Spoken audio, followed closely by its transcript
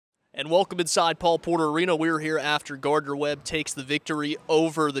And welcome inside Paul Porter Arena. We're here after Gardner-Webb takes the victory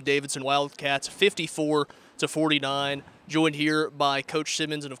over the Davidson Wildcats, 54-49. Joined here by Coach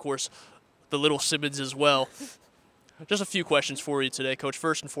Simmons and, of course, the little Simmons as well. Just a few questions for you today, Coach.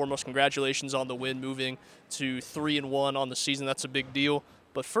 First and foremost, congratulations on the win, moving to 3-1 on the season. That's a big deal.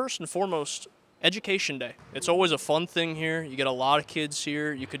 But first and foremost, Education Day. It's always a fun thing here. You get a lot of kids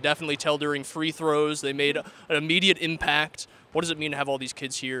here. You could definitely tell during free throws they made an immediate impact. What does it mean to have all these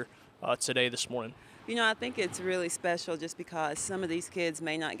kids here today, this morning? You know, I think it's really special just because some of these kids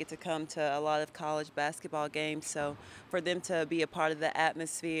may not get to come to a lot of college basketball games. So for them to be a part of the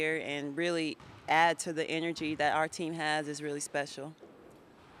atmosphere and really add to the energy that our team has is really special.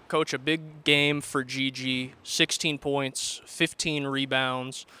 Coach, a big game for Gigi, 16 points, 15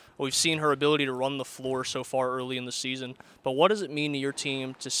 rebounds. We've seen her ability to run the floor so far early in the season. But what does it mean to your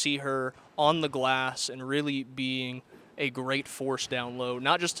team to see her on the glass and really being a great force down low,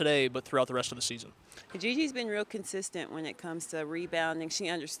 not just today, but throughout the rest of the season? Gigi's been real consistent when it comes to rebounding. She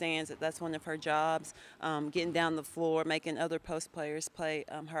understands that that's one of her jobs, getting down the floor, making other post players play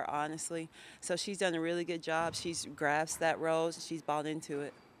her honestly. So she's done a really good job. She's grasped that role. She's bought into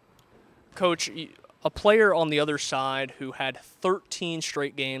it. Coach, a player on the other side who had 13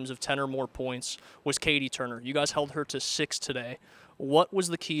 straight games of 10 or more points was Katie Turner. You guys held her to 6 today. What was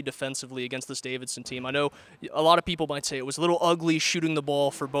the key defensively against this Davidson team? I know a lot of people might say it was a little ugly shooting the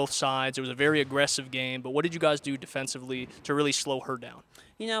ball for both sides. It was a very aggressive game, but what did you guys do defensively to really slow her down?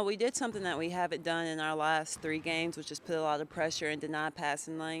 You know, we did something that we haven't done in our last 3 games, which is put a lot of pressure and deny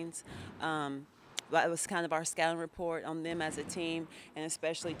passing lanes. That was kind of our scouting report on them as a team, and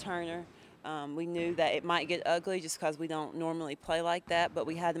especially Turner. We knew that it might get ugly just because we don't normally play like that, but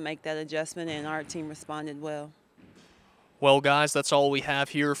we had to make that adjustment, and our team responded well. Well, guys, that's all we have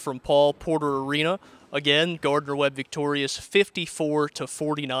here from Paul Porter Arena. Again, Gardner-Webb victorious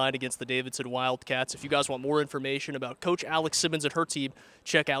 54-49 against the Davidson Wildcats. If you guys want more information about Coach Alex Simmons and her team,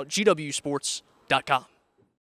 check out gwsports.com.